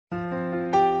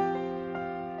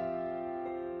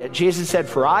Jesus said,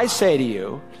 "For I say to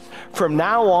you, from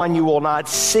now on you will not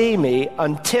see me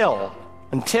until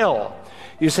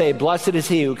you say, 'Blessed is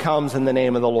he who comes in the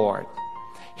name of the Lord.'"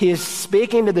 He is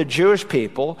speaking to the Jewish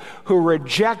people who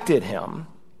rejected him.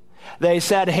 They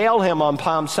said, "Hail him" on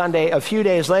Palm Sunday. A few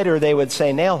days later, they would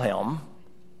say, "Nail him."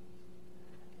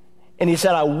 And he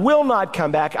said, "I will not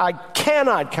come back. I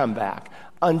cannot come back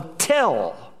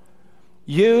until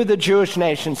you, the Jewish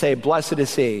nation, say, 'Blessed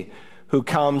is he who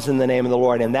comes in the name of the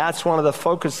Lord.'" And that's one of the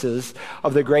focuses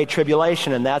of the Great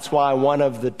Tribulation. And that's why one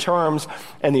of the terms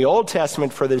in the Old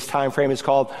Testament for this time frame is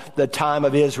called the time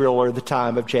of Israel, or the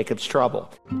time of Jacob's trouble.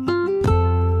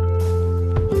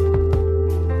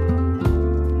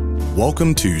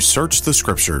 Welcome to Search the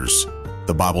Scriptures,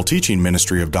 the Bible teaching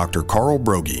ministry of Dr. Carl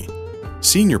Broggi,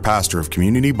 Senior Pastor of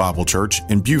Community Bible Church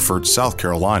in Beaufort, South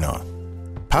Carolina.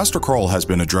 Pastor Carl has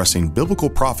been addressing biblical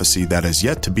prophecy that is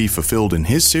yet to be fulfilled in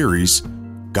his series,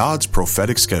 God's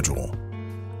Prophetic Schedule.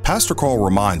 Pastor Carl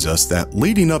reminds us that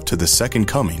leading up to the second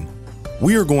coming,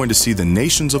 we are going to see the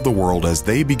nations of the world as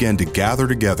they begin to gather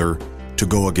together to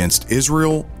go against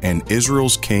Israel and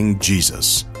Israel's King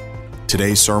Jesus.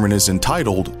 Today's sermon is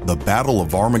entitled, The Battle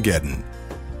of Armageddon.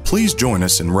 Please join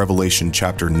us in Revelation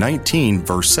chapter 19,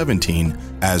 verse 17,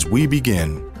 as we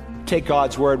begin. Take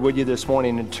God's word, would you, this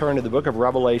morning, and turn to the book of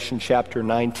Revelation chapter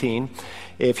 19.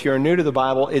 If you're new to the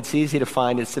Bible, it's easy to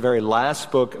find. It's the very last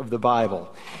book of the Bible.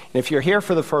 And if you're here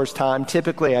for the first time,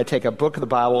 typically I take a book of the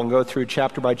Bible and go through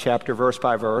chapter by chapter, verse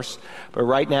by verse. But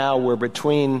right now we're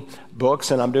between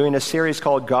books, and I'm doing a series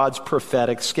called God's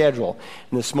Prophetic Schedule.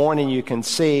 And this morning you can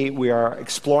see we are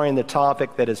exploring the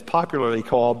topic that is popularly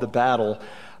called the Battle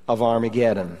of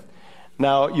Armageddon.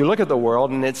 Now, you look at the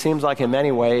world, and it seems like in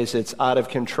many ways it's out of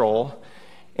control.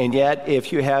 And yet,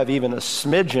 if you have even a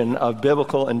smidgen of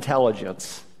biblical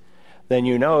intelligence, then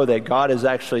you know that God is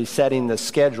actually setting the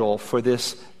schedule for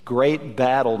this great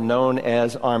battle known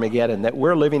as Armageddon, that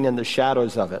we're living in the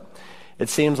shadows of it. It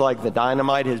seems like the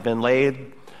dynamite has been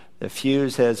laid, the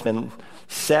fuse has been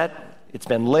set, it's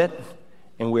been lit,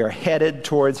 and we're headed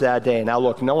towards that day. Now,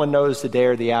 look, no one knows the day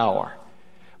or the hour,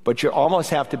 but you almost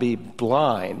have to be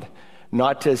blind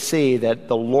not to see that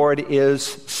the Lord is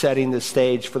setting the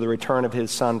stage for the return of his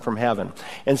Son from heaven.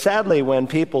 And sadly, when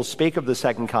people speak of the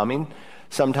second coming,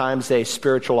 sometimes they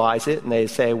spiritualize it and they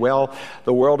say, well,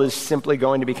 the world is simply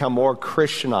going to become more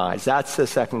Christianized. That's the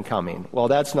second coming. Well,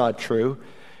 that's not true.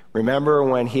 Remember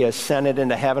when he ascended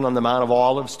into heaven on the Mount of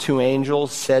Olives, two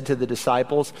angels said to the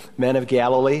disciples, "Men of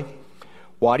Galilee,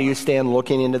 why do you stand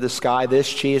looking into the sky?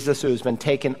 This Jesus who has been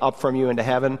taken up from you into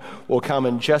heaven will come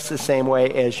in just the same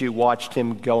way as you watched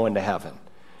him go into heaven."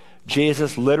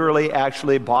 Jesus literally,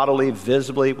 actually, bodily,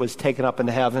 visibly was taken up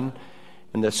into heaven.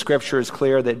 And the scripture is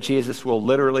clear that Jesus will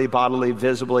literally, bodily,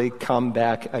 visibly come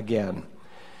back again.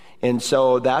 And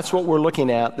so that's what we're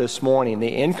looking at this morning.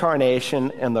 The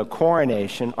incarnation and the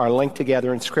coronation are linked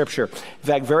together in scripture. In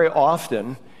fact, very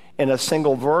often, in a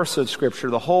single verse of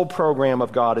Scripture, the whole program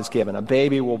of God is given. A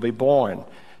baby will be born.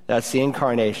 That's the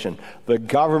incarnation. The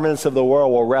governments of the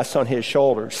world will rest on his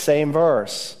shoulders. Same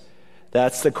verse.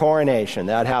 That's the coronation.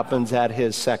 That happens at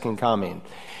his second coming.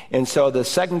 And so the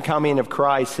second coming of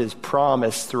Christ is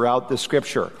promised throughout the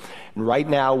Scripture. And right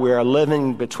now we are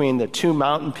living between the two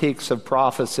mountain peaks of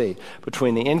prophecy,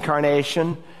 between the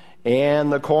incarnation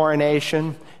and the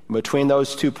coronation. Between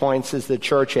those 2 points is the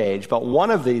church age. But one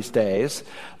of these days,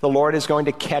 the Lord is going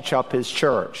to catch up his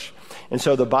church. And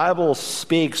so the Bible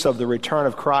speaks of the return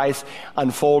of Christ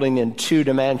unfolding in two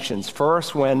dimensions.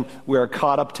 First, when we are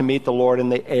caught up to meet the Lord in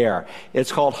the air.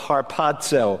 It's called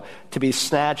harpazo, to be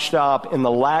snatched up. In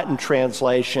the Latin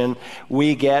translation,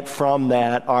 we get from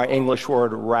that our English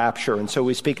word rapture. And so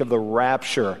we speak of the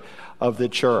rapture of the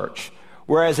church.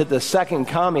 Whereas at the second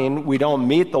coming, we don't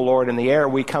meet the Lord in the air.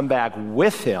 We come back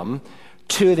with him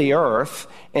to the earth,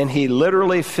 and he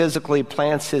literally, physically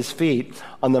plants his feet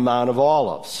on the Mount of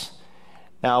Olives.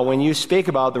 Now, when you speak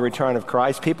about the return of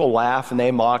Christ, people laugh and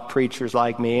they mock preachers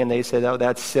like me, and they say, oh,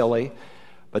 that's silly.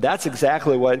 But that's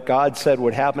exactly what God said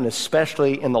would happen,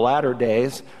 especially in the latter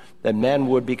days, that men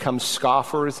would become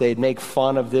scoffers. They'd make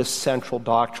fun of this central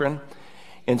doctrine.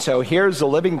 And so here's the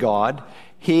living God.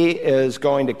 He is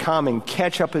going to come and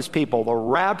catch up his people. The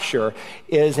rapture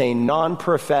is a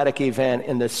non-prophetic event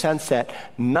in the sense that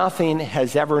nothing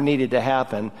has ever needed to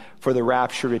happen for the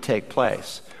rapture to take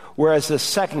place. Whereas the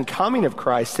second coming of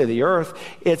Christ to the earth,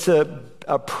 it's a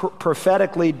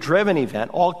prophetically driven event.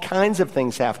 All kinds of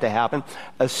things have to happen,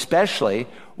 especially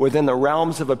within the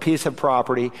realms of a piece of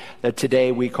property that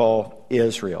today we call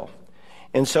Israel.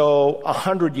 And so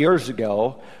 100 years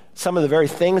ago, some of the very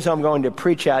things I'm going to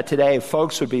preach at today,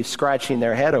 folks would be scratching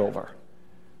their head over.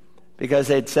 because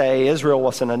they'd say Israel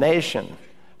wasn't a nation.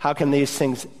 How can these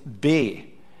things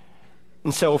be?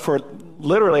 And so for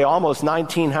literally almost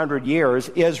 1900 years,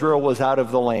 Israel was out of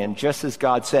the land, just as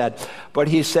God said. But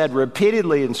he said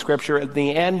repeatedly in Scripture, at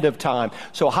the end of time.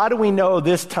 So how do we know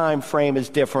this time frame is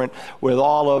different with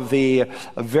all of the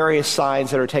various signs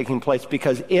that are taking place?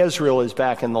 Because Israel is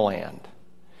back in the land.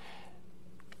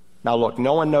 Now look,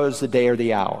 no one knows the day or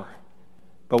the hour,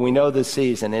 but we know the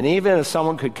season. And even if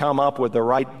someone could come up with the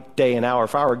right day and hour,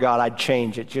 if I were God, I'd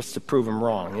change it just to prove him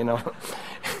wrong, you know.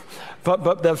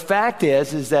 But the fact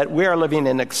is that we are living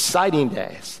in exciting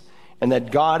days, and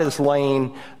that God is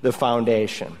laying the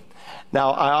foundation.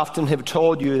 Now, I often have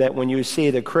told you that when you see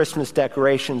the Christmas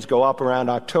decorations go up around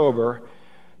October,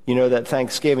 you know that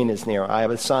Thanksgiving is near. I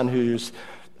have a son who's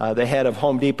the head of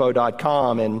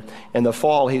HomeDepot.com, and in the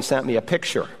fall he sent me a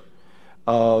picture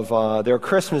of their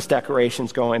Christmas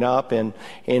decorations going up, and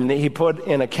he put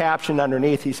in a caption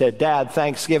underneath, he said, "Dad,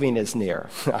 Thanksgiving is near."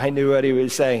 I knew what he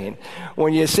was saying.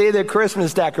 When you see the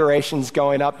Christmas decorations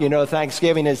going up, you know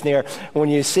Thanksgiving is near. When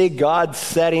you see God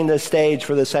setting the stage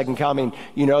for the second coming,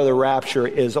 you know the rapture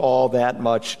is all that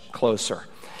much closer.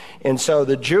 And so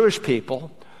the Jewish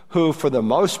people, who for the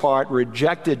most part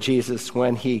rejected Jesus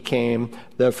when he came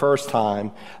the first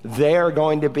time, they are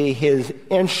going to be his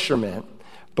instrument,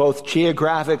 both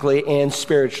geographically and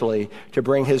spiritually, to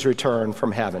bring his return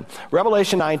from heaven.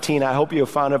 Revelation 19, I hope you have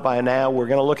found it by now. We're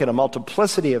going to look at a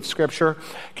multiplicity of Scripture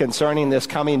concerning this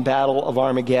coming battle of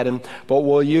Armageddon, but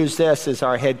we'll use this as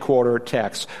our headquarter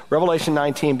text. Revelation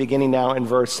 19, beginning now in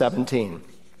verse 17.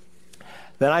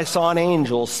 Then I saw an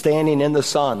angel standing in the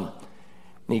sun,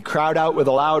 and he cried out with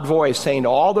a loud voice, saying to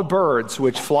all the birds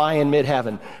which fly in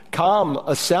mid-heaven, "Come,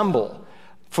 assemble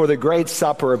for the great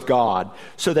supper of God,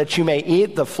 so that you may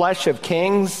eat the flesh of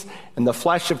kings, and the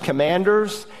flesh of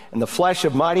commanders, and the flesh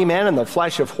of mighty men, and the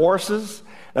flesh of horses,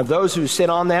 and of those who sit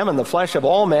on them, and the flesh of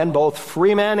all men, both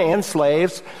free men and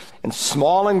slaves, and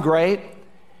small and great.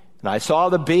 And I saw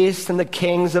the beast and the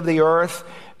kings of the earth,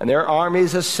 and their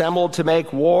armies assembled to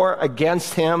make war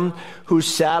against him who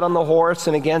sat on the horse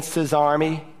and against his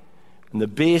army. And the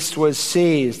beast was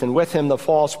seized, and with him the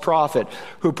false prophet,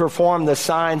 who performed the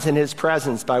signs in his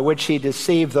presence, by which he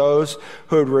deceived those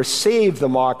who had received the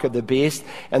mark of the beast,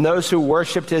 and those who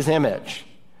worshipped his image.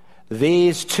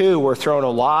 These too were thrown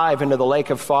alive into the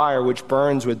lake of fire, which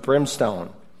burns with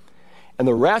brimstone. And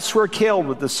the rest were killed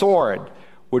with the sword,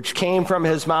 which came from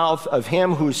his mouth of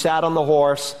him who sat on the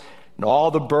horse, and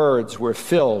all the birds were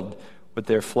filled with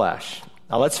their flesh.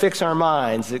 Now let's fix our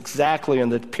minds exactly in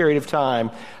the period of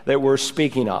time that we're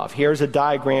speaking of. Here's a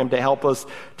diagram to help us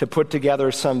to put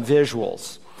together some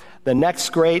visuals. The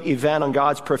next great event on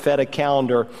God's prophetic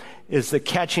calendar is the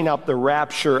catching up, the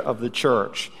rapture of the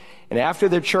church. And after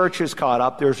the church is caught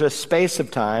up, there's a space of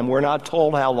time, we're not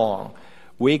told how long,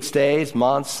 weeks, days,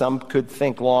 months, some could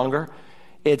think longer.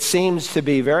 It seems to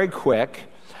be very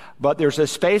quick, but there's a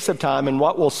space of time in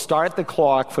what will start the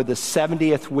clock for the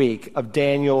 70th week of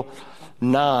Daniel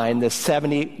 9, the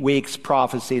 70 weeks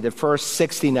prophecy. The first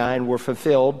 69 were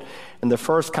fulfilled in the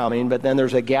first coming, but then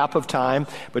there's a gap of time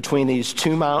between these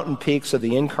two mountain peaks of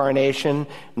the incarnation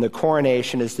and the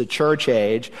coronation is the church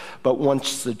age. But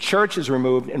once the church is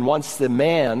removed and once the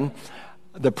man,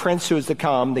 the prince who is to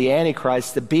come, the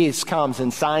Antichrist, the beast, comes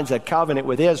and signs a covenant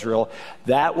with Israel,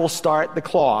 that will start the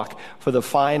clock for the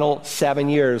final 7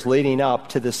 years leading up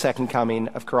to the second coming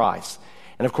of Christ.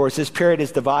 And of course, this period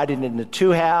is divided into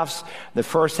two halves. The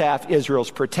first half,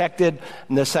 Israel's protected,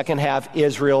 and the second half,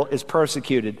 Israel is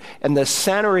persecuted. And the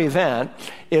center event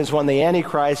is when the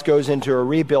Antichrist goes into a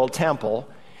rebuilt temple,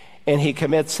 and he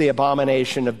commits the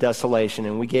abomination of desolation.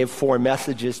 And we gave 4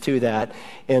 messages to that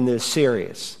in this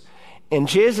series. And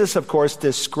Jesus, of course,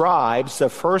 describes the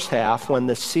first half when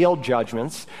the sealed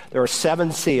judgments, there are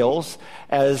 7 seals,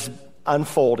 as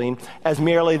unfolding as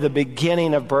merely the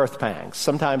beginning of birth pangs.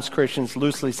 Sometimes Christians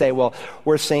loosely say, well,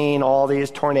 we're seeing all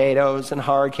these tornadoes and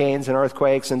hurricanes and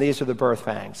earthquakes, and these are the birth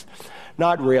pangs.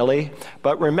 Not really,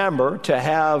 but remember, to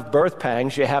have birth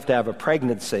pangs, you have to have a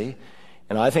pregnancy.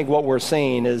 And I think what we're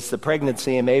seeing is the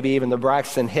pregnancy and maybe even the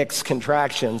Braxton Hicks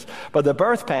contractions. But the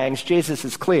birth pangs, Jesus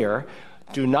is clear,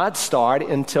 do not start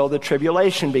until the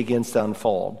tribulation begins to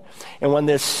unfold. And when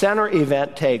this center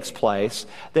event takes place,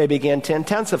 they begin to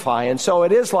intensify. And so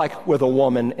it is like with a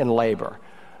woman in labor.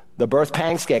 The birth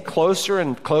pangs get closer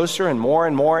and closer and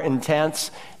more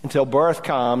intense until birth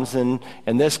comes, and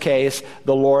in this case,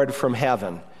 the Lord from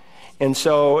heaven. And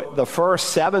so the first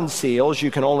 7 seals,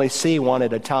 you can only see one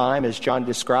at a time, as John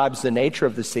describes the nature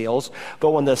of the seals.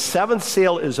 But when the 7th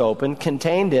seal is opened,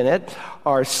 contained in it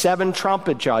are 7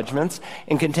 trumpet judgments,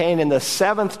 and contained in the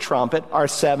 7th trumpet are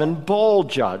 7 bowl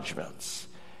judgments.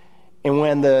 And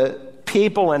when the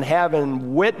people in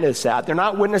heaven witness that, they're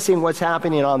not witnessing what's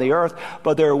happening on the earth,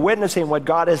 but they're witnessing what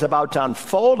God is about to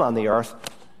unfold on the earth,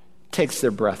 takes their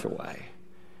breath away.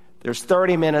 There's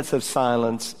 30 minutes of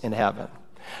silence in heaven.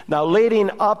 Now, leading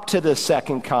up to the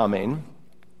second coming,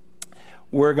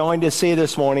 we're going to see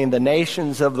this morning the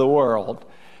nations of the world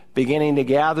beginning to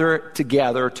gather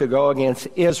together to go against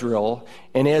Israel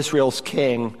and Israel's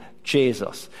king,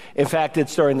 Jesus. In fact,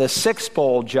 it's during the 6th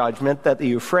bowl judgment that the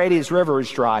Euphrates River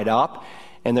is dried up,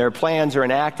 and their plans are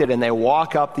enacted, and they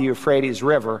walk up the Euphrates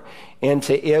River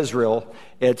into Israel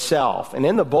itself. And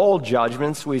in the bowl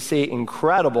judgments, we see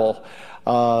incredible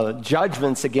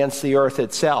judgments against the earth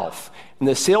itself. In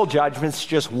the seal judgments,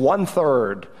 just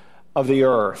 1/3 of the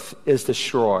earth is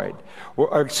destroyed.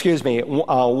 In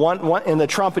the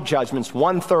trumpet judgments,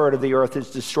 1/3 of the earth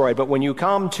is destroyed. But when you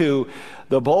come to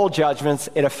the bowl judgments,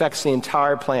 it affects the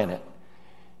entire planet.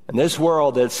 And this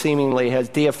world that seemingly has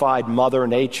deified Mother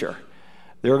Nature,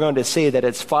 they're going to see that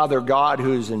it's Father God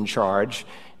who's in charge,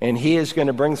 and he is going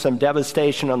to bring some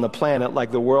devastation on the planet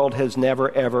like the world has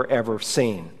never, ever, ever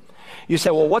seen. You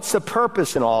say, well, what's the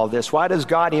purpose in all of this? Why does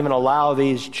God even allow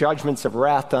these judgments of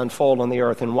wrath to unfold on the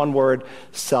earth? In one word,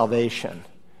 salvation.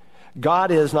 God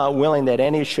is not willing that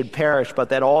any should perish, but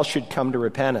that all should come to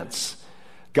repentance.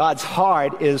 God's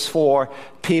heart is for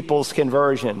people's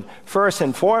conversion. First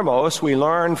and foremost, we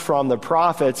learn from the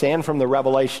prophets and from the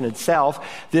Revelation itself,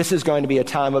 this is going to be a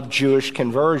time of Jewish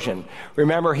conversion.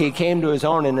 Remember, he came to his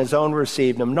own, and his own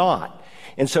received him not.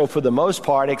 And so for the most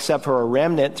part, except for a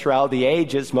remnant throughout the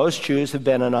ages, most Jews have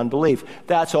been in unbelief.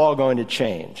 That's all going to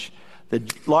change. The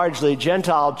largely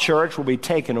Gentile church will be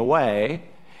taken away,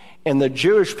 and the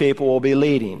Jewish people will be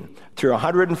leading through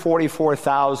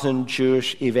 144,000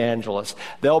 Jewish evangelists.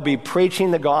 They'll be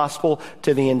preaching the gospel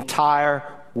to the entire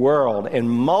world, and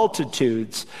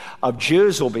multitudes of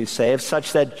Jews will be saved,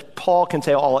 such that Paul can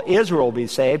say all Israel will be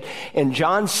saved. And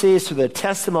John sees through the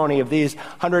testimony of these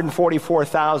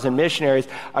 144,000 missionaries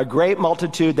a great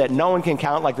multitude that no one can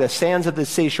count, like the sands of the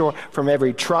seashore, from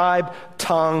every tribe,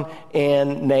 tongue,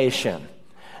 and nation.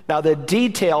 Now, the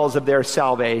details of their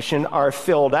salvation are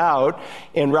filled out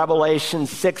in Revelation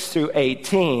 6 through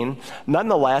 18.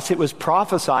 Nonetheless, it was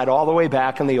prophesied all the way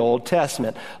back in the Old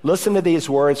Testament. Listen to these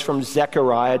words from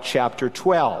Zechariah chapter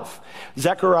 12.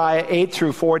 Zechariah 8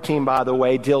 through 14, by the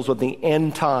way, deals with the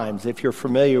end times, if you're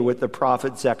familiar with the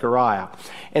prophet Zechariah.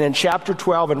 And in chapter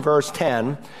 12 and verse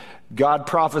 10, God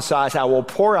prophesies, I will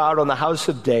pour out on the house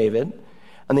of David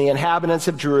and the inhabitants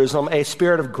of Jerusalem a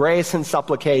spirit of grace and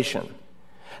supplication.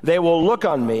 They will look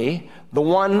on me, the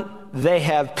one they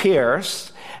have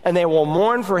pierced, and they will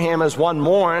mourn for him as one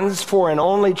mourns for an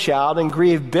only child, and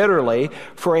grieve bitterly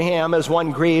for him as one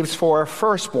grieves for a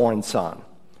firstborn son.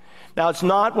 Now, it's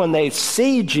not when they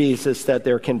see Jesus that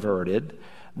they're converted.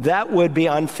 That would be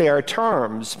unfair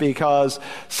terms, because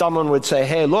someone would say,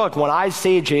 hey, look, when I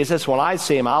see Jesus, when I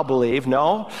see him, I'll believe.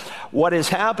 No, what is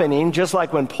happening, just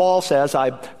like when Paul says,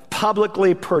 I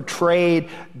publicly portrayed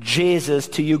Jesus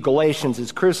to you Galatians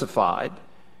as crucified.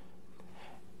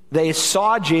 They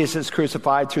saw Jesus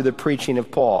crucified through the preaching of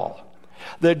Paul.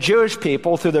 The Jewish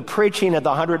people, through the preaching of the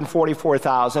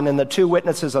 144,000 and the 2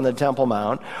 witnesses on the Temple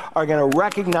Mount, are going to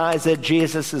recognize that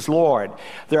Jesus is Lord.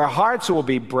 Their hearts will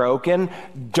be broken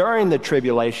during the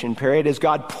tribulation period as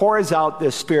God pours out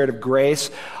this spirit of grace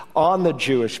on the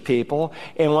Jewish people.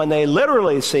 And when they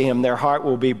literally see him, their heart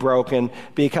will be broken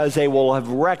because they will have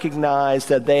recognized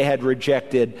that they had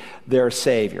rejected their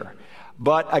Savior.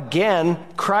 But again,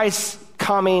 Christ's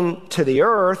coming to the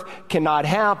earth cannot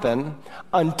happen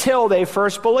until they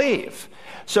first believe.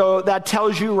 So that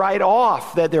tells you right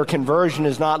off that their conversion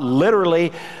is not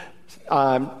literally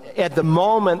at the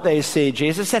moment they see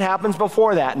Jesus. It happens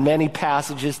before that, and many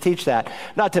passages teach that.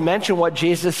 Not to mention what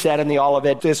Jesus said in the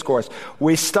Olivet Discourse.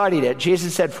 We studied it.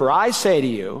 Jesus said, for I say to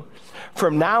you,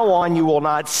 from now on you will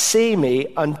not see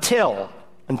me until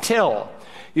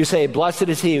you say, blessed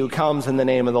is he who comes in the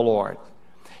name of the Lord.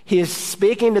 He is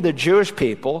speaking to the Jewish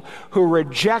people who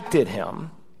rejected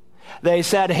him. They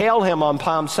said, hail him on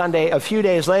Palm Sunday. A few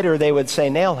days later, they would say,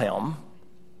 nail him.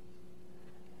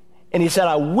 And he said,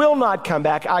 I will not come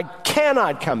back. I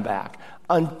cannot come back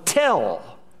until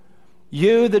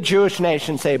you, the Jewish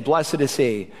nation, say, blessed is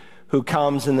he who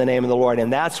comes in the name of the Lord.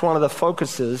 And that's one of the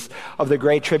focuses of the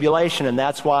Great Tribulation. And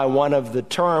that's why one of the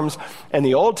terms in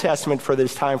the Old Testament for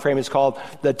this time frame is called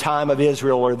the time of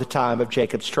Israel, or the time of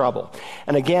Jacob's trouble.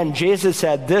 And again, Jesus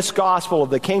said, this gospel of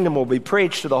the kingdom will be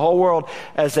preached to the whole world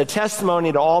as a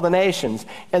testimony to all the nations.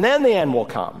 And then the end will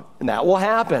come. And that will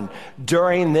happen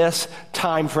during this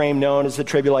time frame known as the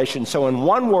tribulation. So in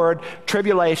one word,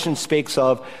 tribulation speaks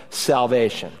of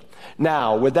salvation.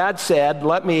 Now, with that said,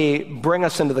 let me bring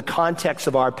us into the context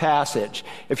of our passage.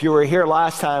 If you were here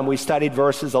last time, we studied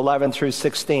verses 11 through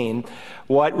 16,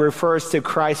 what refers to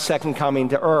Christ's second coming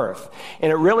to earth.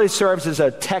 And it really serves as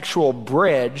a textual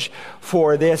bridge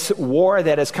for this war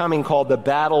that is coming called the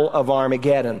Battle of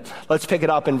Armageddon. Let's pick it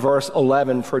up in verse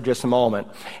 11 for just a moment.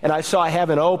 And I saw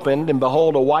heaven opened, and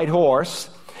behold, a white horse,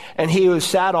 and he who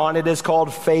sat on it is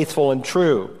called Faithful and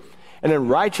True. And in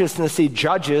righteousness he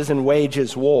judges and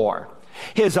wages war.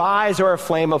 His eyes are a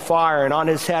flame of fire, and on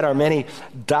his head are many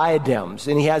diadems.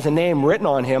 And he has a name written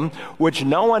on him which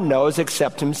no one knows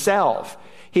except himself.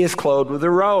 He is clothed with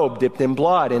a robe dipped in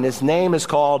blood, and his name is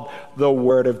called the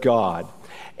Word of God.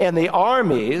 And the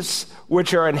armies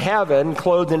which are in heaven,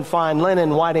 clothed in fine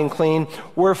linen, white and clean,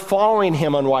 were following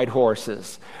him on white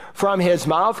horses. From his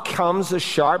mouth comes a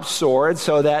sharp sword,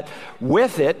 so that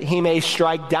with it he may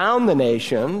strike down the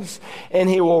nations, and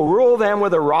he will rule them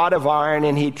with a rod of iron,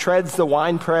 and he treads the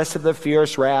winepress of the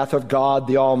fierce wrath of God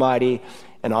the Almighty.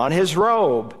 And on his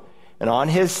robe and on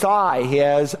his thigh he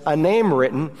has a name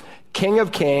written, King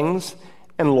of Kings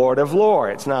and Lord of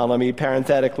Lords. Now let me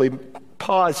parenthetically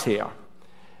pause here.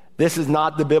 This is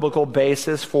not the biblical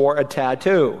basis for a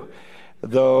tattoo,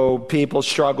 though people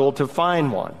struggle to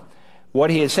find one. What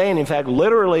he is saying, in fact,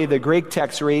 literally the Greek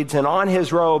text reads, and on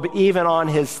his robe, even on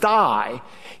his thigh,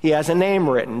 he has a name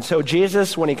written. So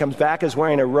Jesus, when he comes back, is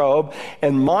wearing a robe,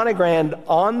 and monogrammed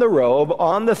on the robe,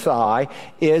 on the thigh,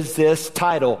 is this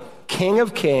title, King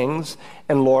of Kings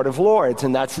and Lord of Lords.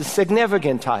 And that's a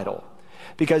significant title,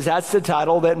 because that's the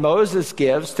title that Moses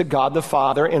gives to God the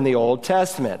Father in the Old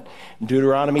Testament. In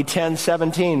Deuteronomy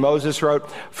 10:17, Moses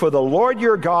wrote, for the Lord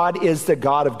your God is the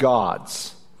God of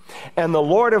gods, and the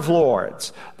Lord of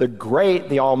lords, the great,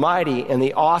 the almighty, and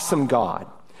the awesome God.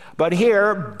 But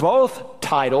here, both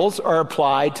titles are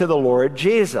applied to the Lord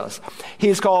Jesus.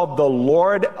 He's called the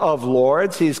Lord of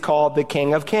lords. He's called the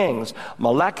King of kings.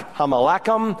 Melech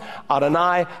HaMelechim,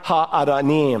 Adonai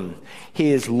HaAdonim.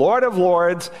 He is Lord of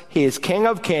lords. He is King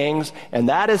of kings. And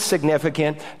that is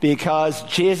significant because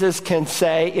Jesus can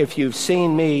say, if you've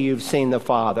seen me, you've seen the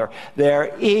Father.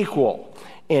 They're equal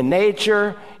in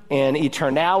nature, in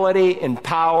eternality, in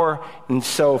power, and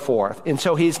so forth. And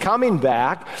so he's coming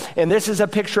back, and this is a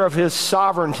picture of his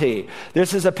sovereignty.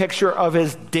 This is a picture of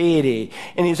his deity.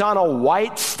 And he's on a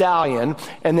white stallion,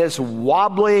 and this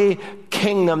wobbly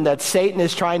kingdom that Satan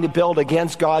is trying to build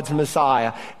against God's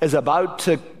Messiah is about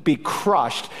to be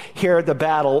crushed here at the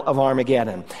Battle of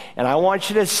Armageddon. And I want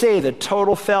you to see the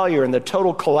total failure and the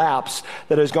total collapse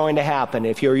that is going to happen.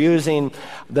 If you're using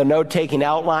the note-taking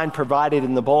outline provided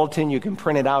in the bulletin, you can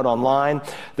print it out online.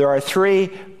 There are three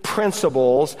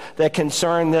principles that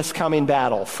concern this coming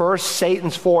battle. First,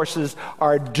 Satan's forces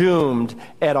are doomed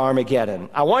at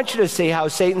Armageddon. I want you to see how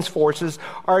Satan's forces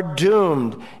are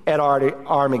doomed at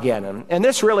Armageddon. And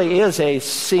this really is a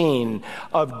scene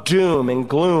of doom and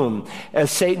gloom as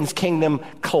Satan's kingdom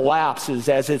collapses,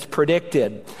 as it's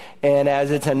predicted and as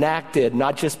it's enacted,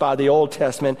 not just by the Old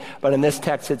Testament, but in this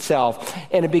text itself.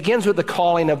 And it begins with the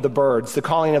calling of the birds, the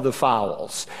calling of the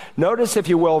fowls. Notice, if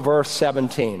you will, verse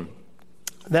 17.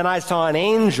 Then I saw an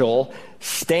angel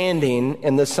standing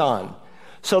in the sun.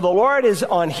 So the Lord is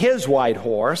on his white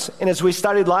horse, and as we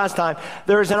studied last time,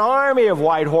 there's an army of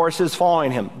white horses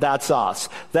following him. That's us.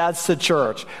 That's the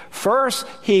church. First,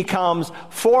 he comes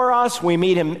for us. We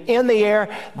meet him in the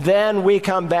air. Then we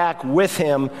come back with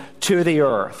him to the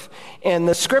earth. And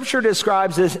the scripture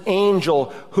describes this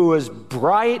angel who is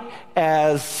bright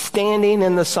as standing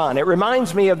in the sun. It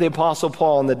reminds me of the Apostle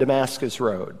Paul on the Damascus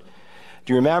Road.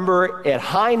 Do you remember at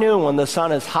high noon when the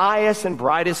sun is highest and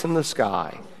brightest in the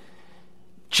sky,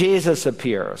 Jesus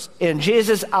appears, and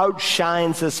Jesus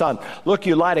outshines the sun. Look,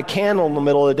 you light a candle in the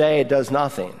middle of the day, it does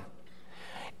nothing.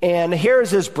 And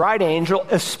here's this bright angel,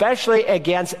 especially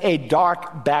against a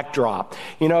dark backdrop.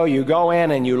 You know, you go in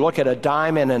and you look at a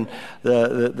diamond, and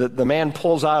the man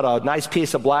pulls out a nice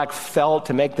piece of black felt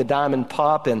to make the diamond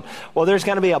pop, and, well, there's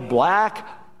going to be a black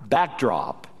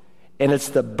backdrop. And it's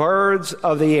the birds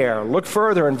of the air. Look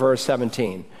further in verse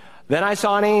 17. Then I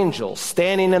saw an angel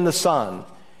standing in the sun,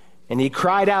 and he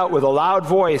cried out with a loud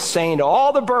voice, saying to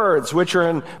all the birds which are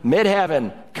in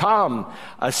mid-heaven, come,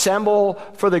 assemble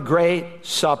for the great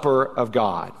supper of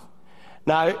God.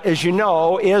 Now, as you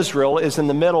know, Israel is in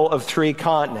the middle of 3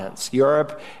 continents,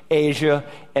 Europe, Asia,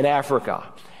 and Africa.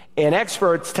 And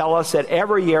experts tell us that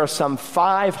every year some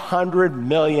 500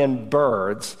 million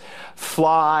birds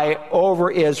fly over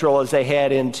Israel as they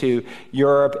head into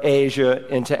Europe, Asia,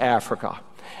 into Africa.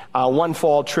 One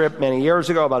fall trip many years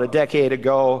ago, about a decade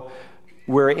ago,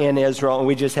 we're in Israel, and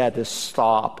we just had to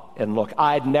stop and look.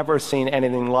 I'd never seen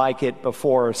anything like it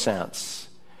before or since.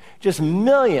 Just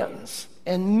millions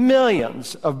and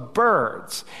millions of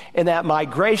birds in that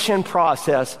migration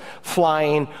process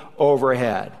flying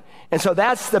overhead. And so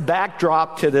that's the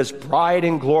backdrop to this bright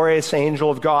and glorious angel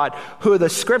of God, who the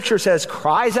scripture says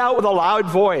cries out with a loud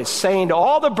voice, saying to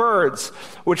all the birds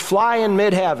which fly in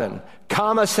mid-heaven,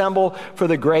 come assemble for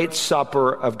the great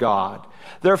supper of God.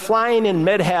 They're flying in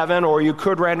mid-heaven, or you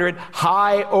could render it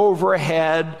high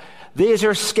overhead. These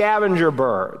are scavenger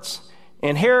birds.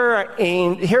 And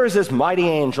here's this mighty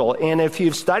angel. And if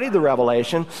you've studied the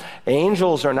Revelation,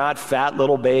 angels are not fat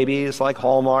little babies like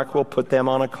Hallmark will put them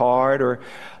on a card, or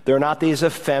they're not these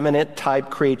effeminate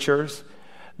type creatures.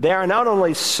 They are not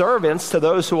only servants to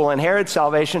those who will inherit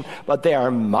salvation, but they are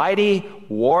mighty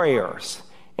warriors.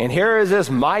 And here is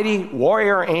this mighty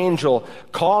warrior angel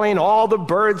calling all the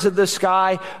birds of the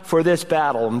sky for this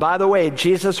battle. And by the way,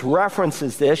 Jesus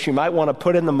references this. You might want to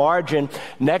put in the margin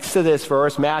next to this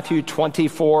verse, Matthew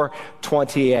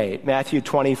 24:28. Matthew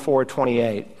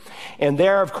 24:28. And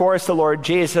there, of course, the Lord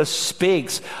Jesus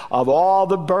speaks of all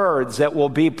the birds that will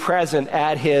be present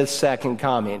at his second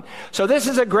coming. So this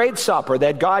is a great supper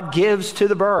that God gives to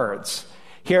the birds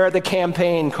here at the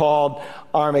campaign called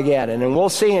Armageddon. And we'll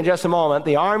see in just a moment,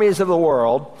 the armies of the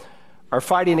world are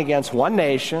fighting against one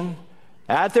nation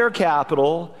at their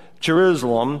capital,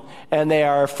 Jerusalem, and they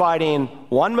are fighting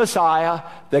one Messiah,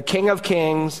 the King of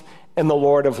Kings and the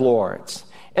Lord of Lords.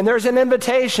 And there's an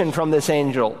invitation from this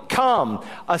angel. Come,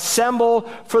 assemble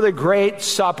for the great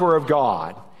supper of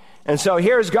God. And so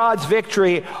here's God's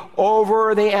victory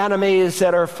over the enemies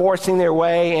that are forcing their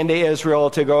way into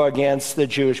Israel to go against the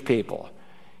Jewish people.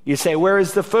 You say, where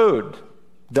is the food?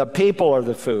 The people are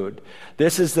the food.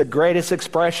 This is the greatest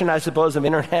expression, I suppose, of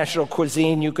international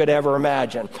cuisine you could ever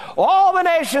imagine. All the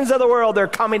nations of the world, they're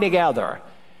coming together.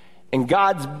 And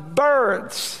God's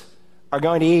birds are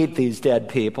going to eat these dead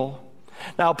people.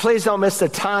 Now, please don't miss the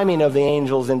timing of the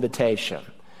angel's invitation.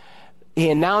 He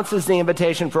announces the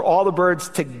invitation for all the birds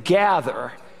to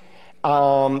gather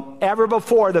ever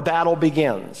before the battle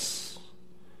begins.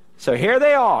 So here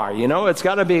they are. You know, it's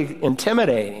got to be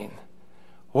intimidating.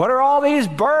 What are all these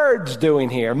birds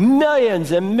doing here?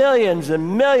 Millions and millions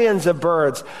and millions of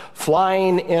birds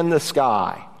flying in the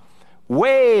sky.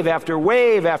 Wave after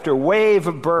wave after wave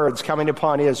of birds coming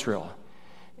upon Israel.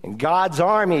 And God's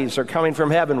armies are coming from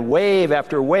heaven, wave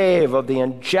after wave of the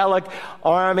angelic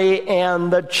army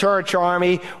and the church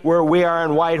army, where we are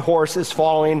on white horses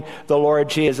following the Lord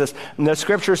Jesus. And the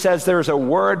scripture says there's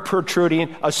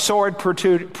a sword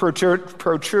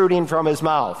protruding from his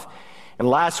mouth. And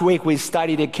last week we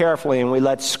studied it carefully, and we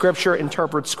let Scripture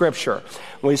interpret Scripture.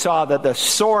 We saw that the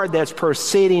sword that's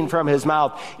proceeding from his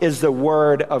mouth is the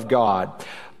Word of God.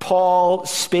 Paul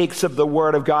speaks of the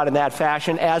Word of God in that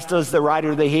fashion, as does the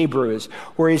writer of the Hebrews,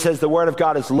 where he says the Word of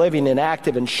God is living and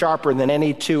active and sharper than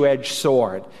any two-edged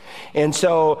sword. And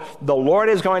so the Lord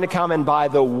is going to come, and by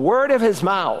the word of his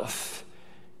mouth,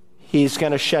 he's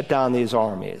going to shut down these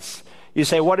armies. You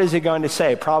say, what is he going to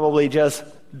say? Probably just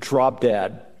drop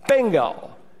dead.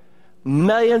 Bingo!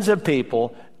 Millions of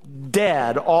people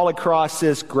dead all across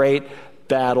this great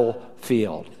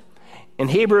battlefield. In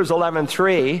Hebrews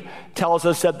 11:3 tells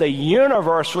us that the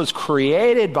universe was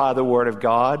created by the Word of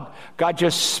God. God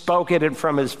just spoke it, and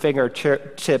from his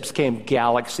fingertips came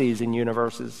galaxies and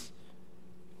universes.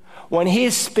 When he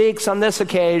speaks on this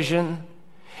occasion,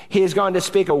 he is going to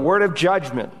speak a word of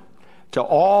judgment to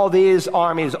all these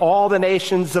armies, all the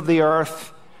nations of the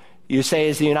earth. You say,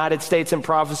 is the United States in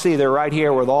prophecy? They're right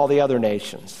here with all the other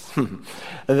nations.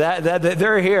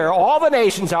 They're here. All the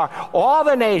nations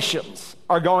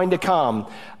are going to come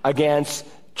against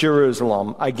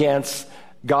Jerusalem, against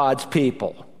God's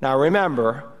people. Now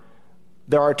remember,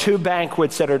 there are 2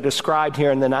 banquets that are described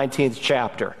here in the 19th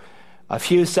chapter. A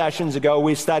few sessions ago,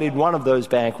 we studied one of those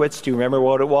banquets. Do you remember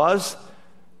what it was?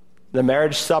 The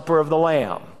marriage supper of the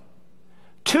Lamb.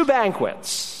 2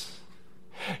 banquets.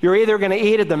 You're either going to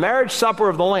eat at the marriage supper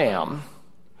of the Lamb,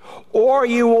 or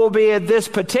you will be at this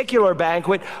particular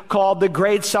banquet called the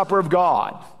Great Supper of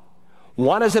God.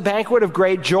 One is a banquet of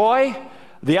great joy.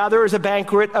 The other is a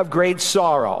banquet of great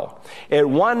sorrow. At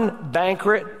one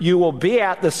banquet, you will be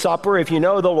at the supper. If you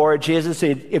know the Lord Jesus,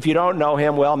 if you don't know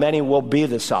him, well, many will be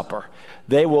the supper.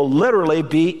 They will literally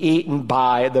be eaten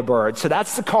by the birds. So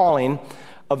that's the calling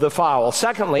of the fowl.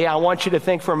 Secondly, I want you to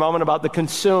think for a moment about the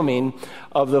consuming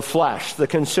of the flesh, the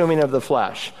consuming of the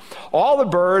flesh. All the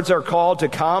birds are called to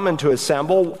come and to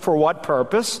assemble. For what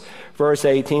purpose? Verse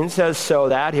 18 says, so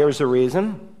that, here's the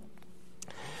reason,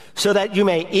 so that you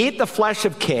may eat the flesh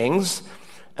of kings,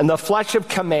 and the flesh of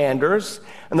commanders,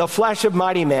 and the flesh of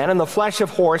mighty men, and the flesh of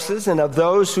horses, and of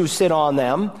those who sit on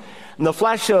them, and the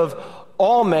flesh of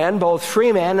all men, both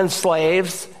free men and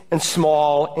slaves, and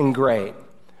small and great.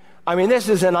 I mean, this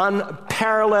is an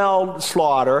unparalleled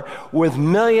slaughter with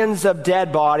millions of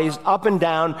dead bodies up and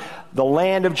down the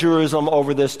land of Jerusalem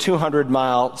over this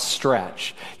 200-mile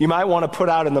stretch. You might want to put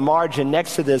out in the margin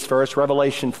next to this verse,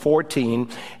 Revelation 14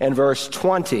 and verse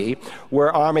 20,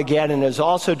 where Armageddon is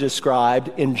also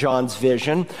described in John's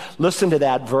vision. Listen to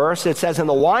that verse. It says, and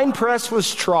the winepress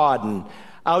was trodden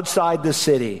outside the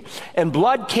city, and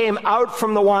blood came out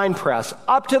from the winepress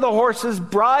up to the horses'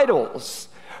 bridles,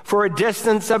 for a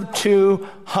distance of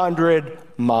 200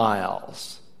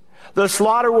 miles. The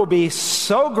slaughter will be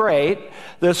so great,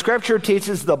 the scripture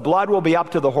teaches the blood will be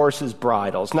up to the horses'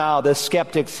 bridles. Now, the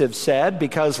skeptics have said,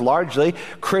 because largely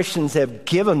Christians have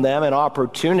given them an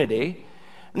opportunity,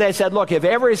 and they said, look, if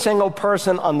every single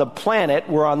person on the planet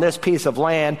were on this piece of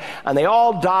land, and they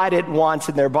all died at once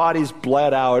and their bodies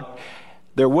bled out,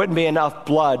 there wouldn't be enough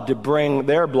blood to bring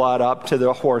their blood up to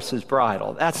the horse's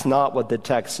bridle. That's not what the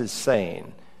text is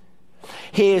saying.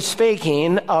 He is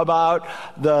speaking about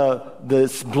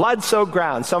this blood-soaked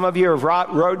ground. Some of you have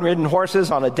ridden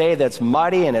horses on a day that's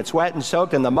muddy and it's wet and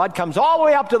soaked, and the mud comes all the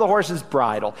way up to the horse's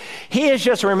bridle. He is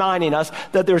just reminding us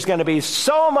that there's going to be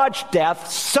so much death,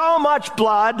 so much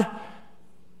blood,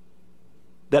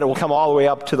 that it will come all the way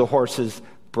up to the horse's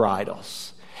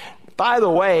bridles. By the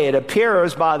way, it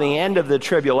appears by the end of the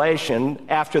tribulation,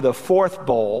 after the fourth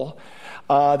bowl,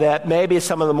 that maybe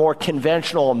some of the more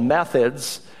conventional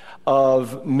methods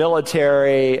of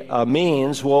military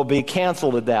means will be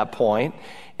canceled at that point.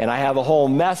 And I have a whole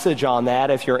message on that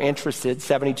if you're interested.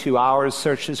 72 hours,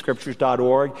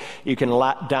 searchthescriptures.org. You can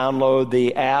download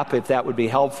the app if that would be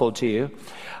helpful to you.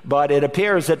 But it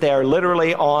appears that they are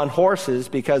literally on horses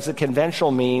because the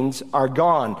conventional means are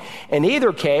gone. In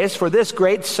either case, for this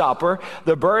great supper,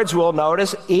 the birds will,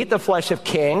 notice, eat the flesh of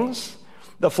kings,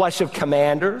 the flesh of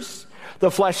commanders, the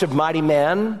flesh of mighty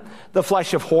men, the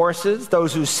flesh of horses,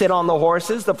 those who sit on the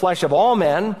horses, the flesh of all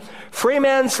men, free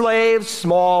men, slaves,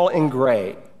 small and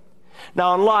great.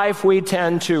 Now, in life, we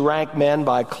tend to rank men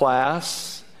by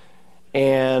class,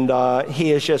 and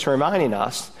he is just reminding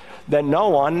us that no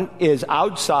one is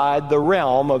outside the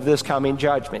realm of this coming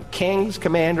judgment. Kings,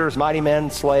 commanders, mighty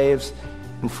men, slaves,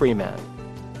 and free men.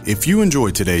 If you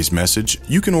enjoyed today's message,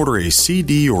 you can order a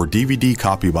CD or DVD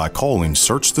copy by calling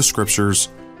Search the Scriptures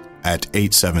at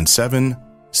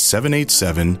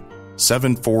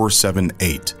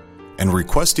 877-787-7478 and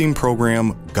requesting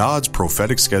program God's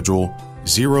Prophetic Schedule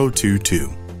 022.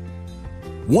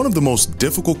 One of the most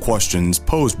difficult questions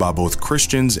posed by both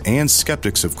Christians and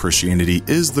skeptics of Christianity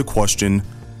is the question,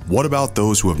 what about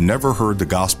those who have never heard the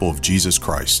gospel of Jesus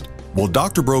Christ? Well,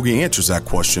 Dr. Broggi answers that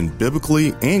question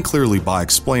biblically and clearly by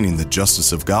explaining the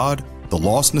justice of God, the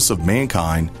lostness of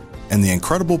mankind, and the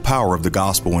incredible power of the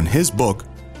gospel in his book,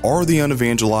 Are the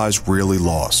Unevangelized Really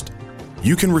Lost?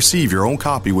 You can receive your own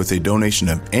copy with a donation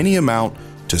of any amount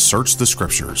to Search the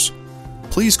Scriptures.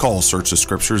 Please call Search the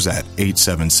Scriptures at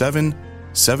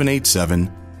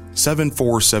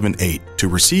 877-787-7478 to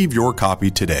receive your copy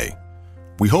today.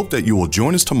 We hope that you will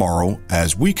join us tomorrow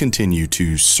as we continue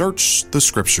to search the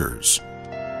Scriptures.